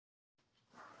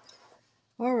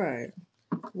All right.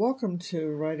 Welcome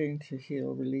to Writing to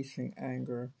Heal, Releasing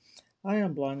Anger. I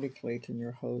am Blondie Clayton,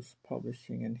 your host,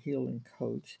 publishing and healing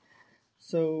coach.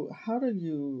 So, how do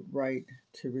you write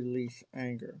to release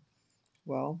anger?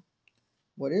 Well,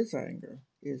 what is anger?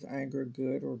 Is anger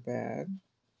good or bad?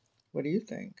 What do you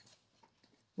think?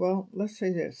 Well, let's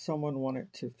say that someone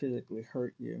wanted to physically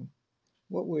hurt you.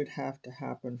 What would have to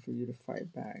happen for you to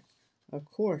fight back? Of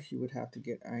course, you would have to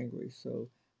get angry. So,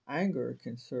 anger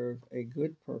can serve a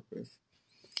good purpose.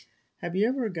 Have you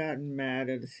ever gotten mad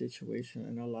at a situation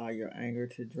and allow your anger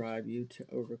to drive you to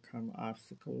overcome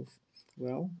obstacles?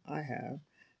 Well, I have.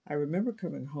 I remember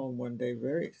coming home one day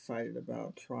very excited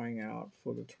about trying out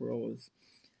for the twirlers,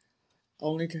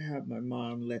 only to have my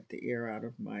mom let the air out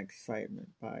of my excitement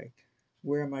by,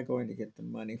 "Where am I going to get the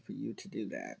money for you to do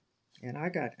that?" And I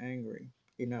got angry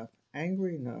enough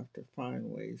to find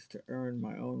ways to earn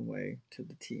my own way to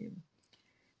the team.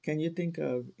 Can you think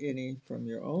of any from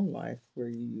your own life where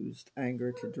you used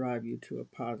anger to drive you to a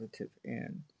positive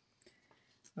end?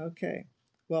 Okay,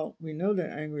 well, we know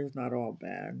that anger is not all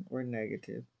bad or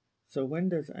negative. So when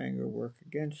does anger work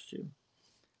against you?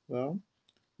 Well,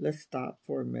 let's stop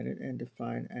for a minute and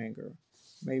define anger.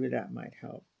 Maybe that might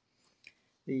help.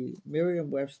 The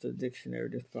Merriam Webster dictionary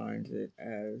defines it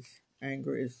as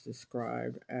anger is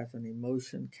described as an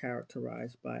emotion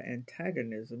characterized by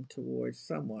antagonism towards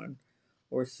someone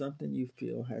or something you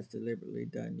feel has deliberately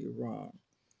done you wrong.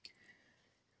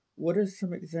 What are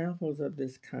some examples of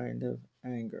this kind of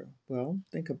anger? Well,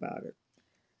 think about it.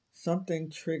 Something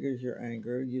triggers your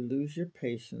anger, you lose your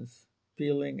patience,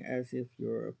 feeling as if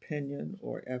your opinion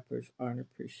or efforts aren't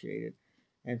appreciated,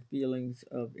 and feelings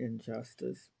of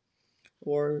injustice,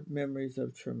 or memories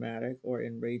of traumatic or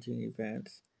enraging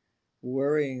events,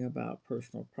 worrying about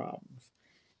personal problems.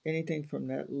 Anything from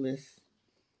that list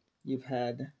you've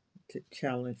had to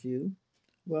challenge you?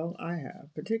 Well, I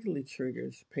have. Particularly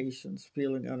triggers patience,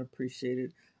 feeling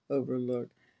unappreciated,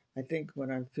 overlooked. I think when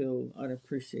I feel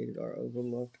unappreciated or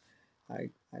overlooked, I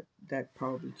that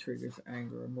probably triggers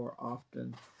anger more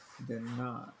often than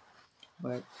not.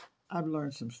 But I've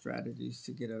learned some strategies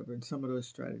to get over, and some of those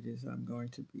strategies I'm going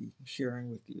to be sharing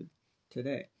with you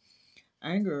today.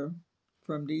 Anger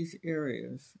from these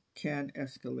areas can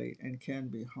escalate and can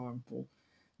be harmful,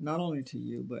 not only to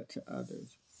you, but to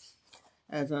others.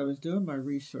 As I was doing my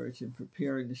research and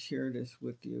preparing to share this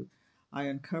with you, I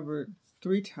uncovered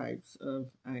three types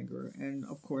of anger, and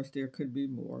of course, there could be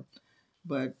more,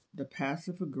 but the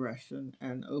passive aggression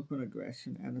and open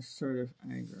aggression and assertive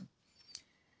anger.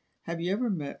 Have you ever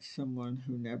met someone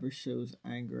who never shows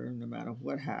anger no matter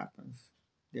what happens?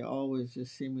 They're always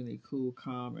just seemingly cool,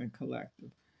 calm, and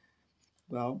collective.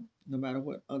 Well, no matter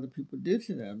what other people do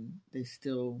to them, they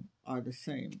still are the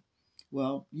same.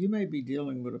 Well, you may be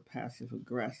dealing with a passive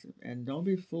aggressive, and don't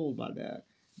be fooled by that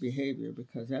behavior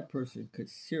because that person could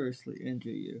seriously injure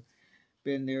you.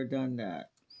 Been there, done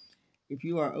that. If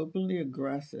you are openly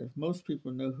aggressive, most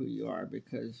people know who you are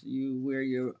because you wear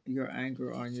your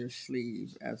anger on your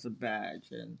sleeve as a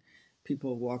badge, and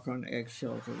people walk on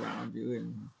eggshells around you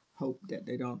and hope that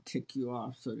they don't tick you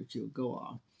off so that you'll go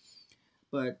off.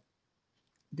 But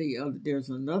there's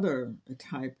another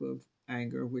type of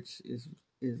anger which is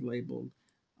labeled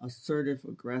assertive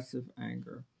aggressive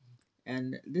anger,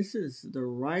 and this is the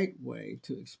right way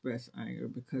to express anger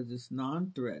because it's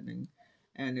non-threatening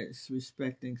and it's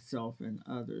respecting self and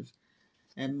others.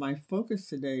 And my focus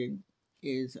today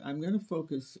is I'm going to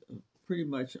focus pretty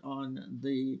much on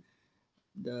the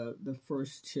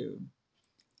first two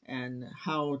and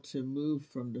how to move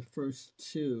from the first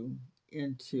two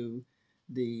into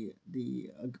the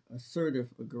assertive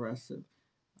aggressive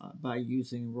by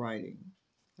using writing.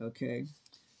 Okay,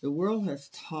 the world has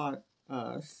taught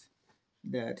us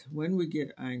that when we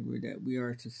get angry that we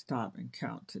are to stop and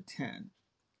count to 10,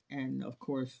 and of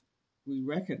course we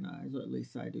recognize, or at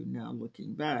least I do now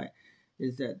looking back,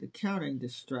 is that the counting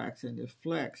distracts and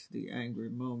deflects the angry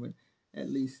moment.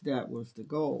 At least that was the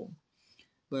goal.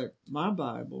 But my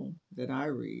Bible that I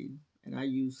read and I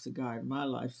use to guide my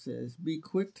life says, "Be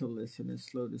quick to listen and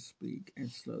slow to speak and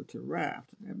slow to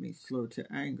wrath." That means slow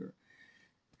to anger.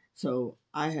 So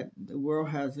the world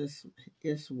has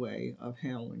its way of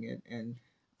handling it, and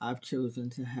I've chosen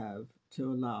to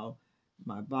allow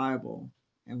my Bible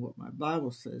and what my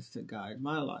Bible says to guide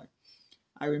my life.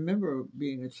 I remember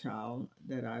being a child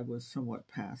that I was somewhat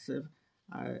passive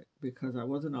because I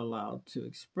wasn't allowed to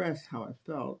express how I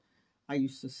felt. I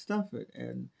used to stuff it,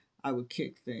 and I would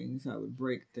kick things, I would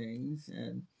break things,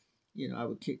 and I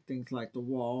would kick things like the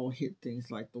wall, hit things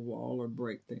like the wall, or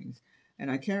break things. And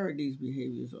I carried these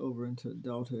behaviors over into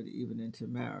adulthood, even into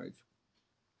marriage.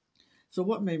 So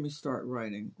what made me start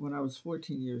writing? When I was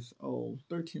 14 years old,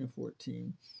 13 or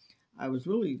 14, I was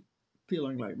really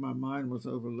feeling like my mind was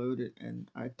overloaded and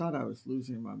I thought I was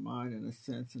losing my mind in a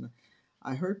sense. And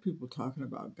I heard people talking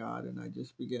about God, and I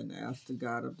just began to ask the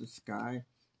God of the sky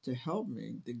to help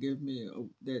me, to give me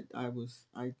that I was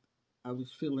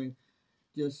feeling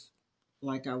just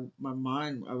like my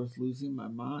mind, I was losing my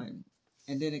mind.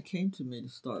 And then it came to me to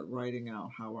start writing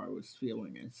out how I was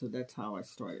feeling. And so that's how I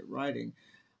started writing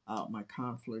out my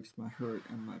conflicts, my hurt,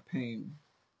 and my pain,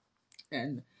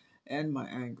 and my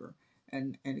anger.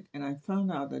 And I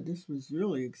found out that this was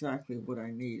really exactly what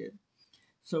I needed.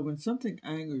 So when something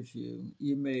angers you,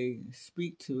 you may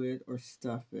speak to it or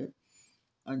stuff it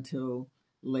until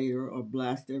later, or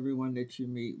blast everyone that you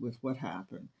meet with what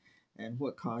happened and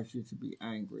what caused you to be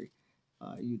angry.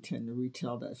 You tend to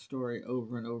retell that story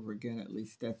over and over again. At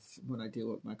least that's when I deal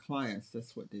with my clients.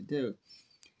 That's what they do.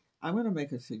 I'm going to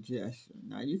make a suggestion.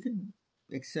 Now, you can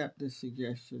accept this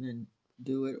suggestion and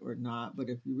do it or not, but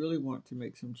if you really want to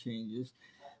make some changes,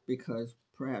 because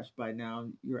perhaps by now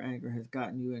your anger has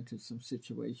gotten you into some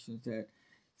situations that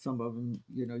some of them,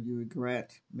 you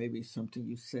regret, maybe something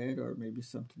you said or maybe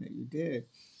something that you did.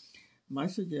 My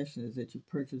suggestion is that you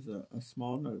purchase a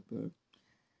small notebook,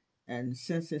 and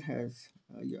since it has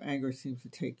your anger seems to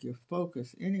take your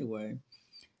focus anyway,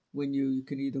 you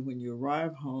can either, when you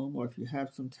arrive home, or if you have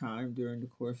some time during the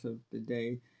course of the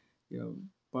day, you know,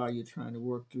 while you're trying to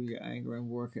work through your anger and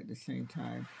work at the same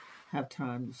time, have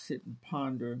time to sit and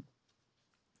ponder.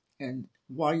 And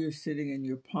while you're sitting and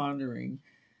you're pondering,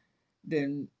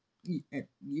 then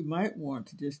you might want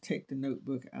to just take the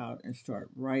notebook out and start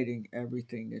writing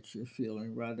everything that you're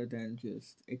feeling rather than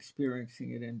just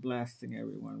experiencing it and blasting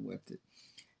everyone with it.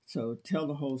 So tell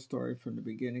the whole story from the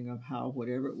beginning of how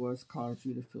whatever it was caused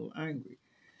you to feel angry.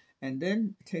 And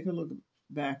then take a look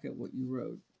back at what you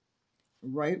wrote.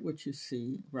 Write what you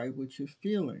see, write what you're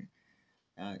feeling.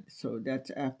 So that's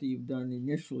after you've done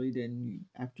initially, then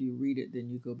after you read it, then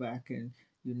you go back and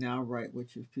you now write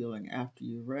what you're feeling after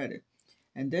you read it.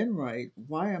 And then write,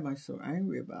 why am I so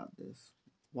angry about this?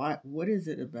 What is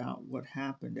it about what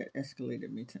happened that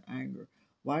escalated me to anger?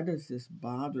 Why does this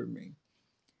bother me?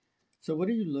 So what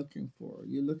are you looking for?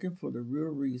 You're looking for the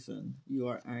real reason you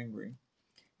are angry.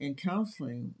 In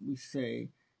counseling, we say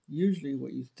usually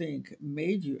what you think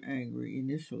made you angry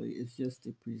initially is just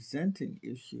a presenting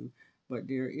issue, but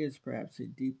there is perhaps a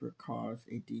deeper cause,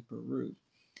 a deeper root.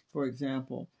 For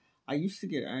example, I used to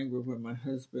get angry when my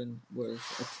husband was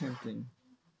attempting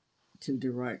to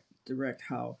direct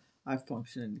how I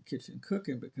function in the kitchen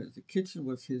cooking, because the kitchen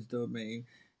was his domain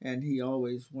and he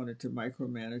always wanted to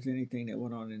micromanage anything that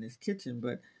went on in his kitchen.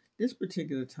 But this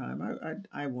particular time,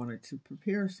 I wanted to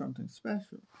prepare something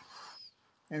special.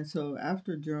 And so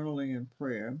after journaling and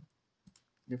prayer,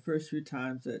 the first few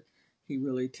times that he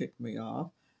really ticked me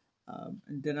off,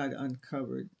 and then I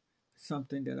uncovered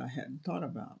something that I hadn't thought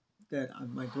about. That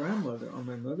my grandmother on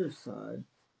my mother's side,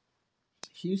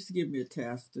 she used to give me a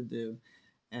task to do,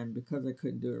 and because I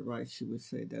couldn't do it right, she would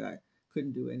say that I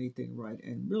couldn't do anything right.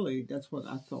 And really, that's what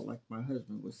I felt like my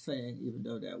husband was saying, even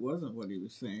though that wasn't what he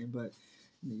was saying. But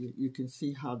you can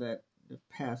see how that the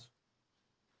past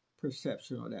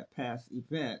perception or that past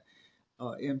event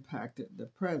impacted the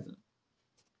present.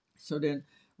 So then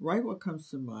write what comes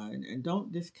to mind and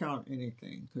don't discount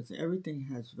anything, because everything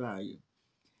has value.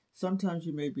 Sometimes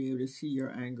you may be able to see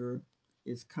your anger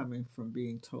is coming from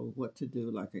being told what to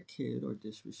do, like a kid, or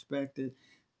disrespected,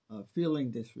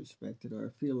 feeling disrespected, or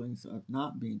feelings of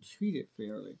not being treated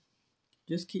fairly.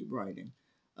 Just keep writing.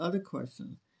 Other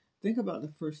questions. Think about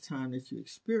the first time that you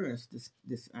experienced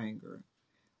this anger.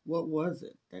 What was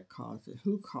it that caused it?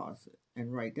 Who caused it?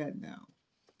 And write that down.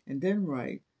 And then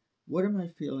write, what am I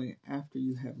feeling, after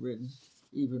you have written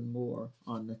even more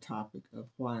on the topic of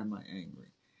why am I angry?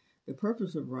 The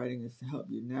purpose of writing is to help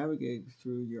you navigate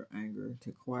through your anger,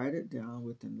 to quiet it down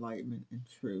with enlightenment and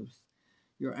truth.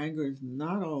 Your anger is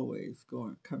not always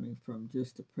coming from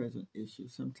just the present issue.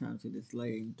 Sometimes it is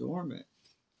laying dormant,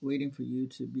 waiting for you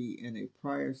to be in a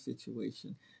prior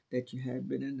situation that you had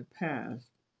been in the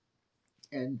past,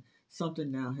 and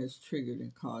something now has triggered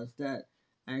and caused that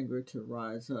anger to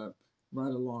rise up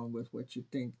right along with what you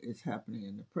think is happening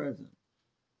in the present.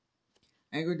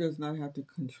 Anger does not have to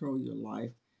control your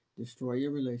life, destroy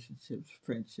your relationships,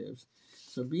 friendships.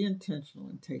 So be intentional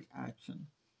and take action.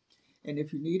 And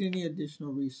if you need any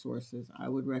additional resources, I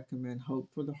would recommend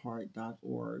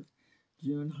hopefortheheart.org.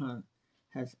 June Hunt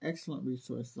has excellent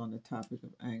resources on the topic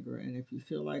of anger. And if you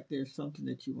feel like there's something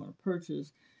that you want to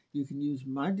purchase, you can use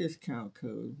my discount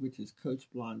code, which is Coach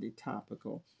Blondie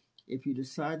Topical. If you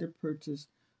decide to purchase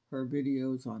her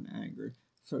videos on anger,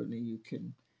 certainly you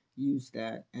can use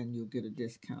that and you'll get a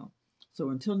discount. So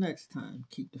until next time,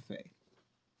 keep the faith.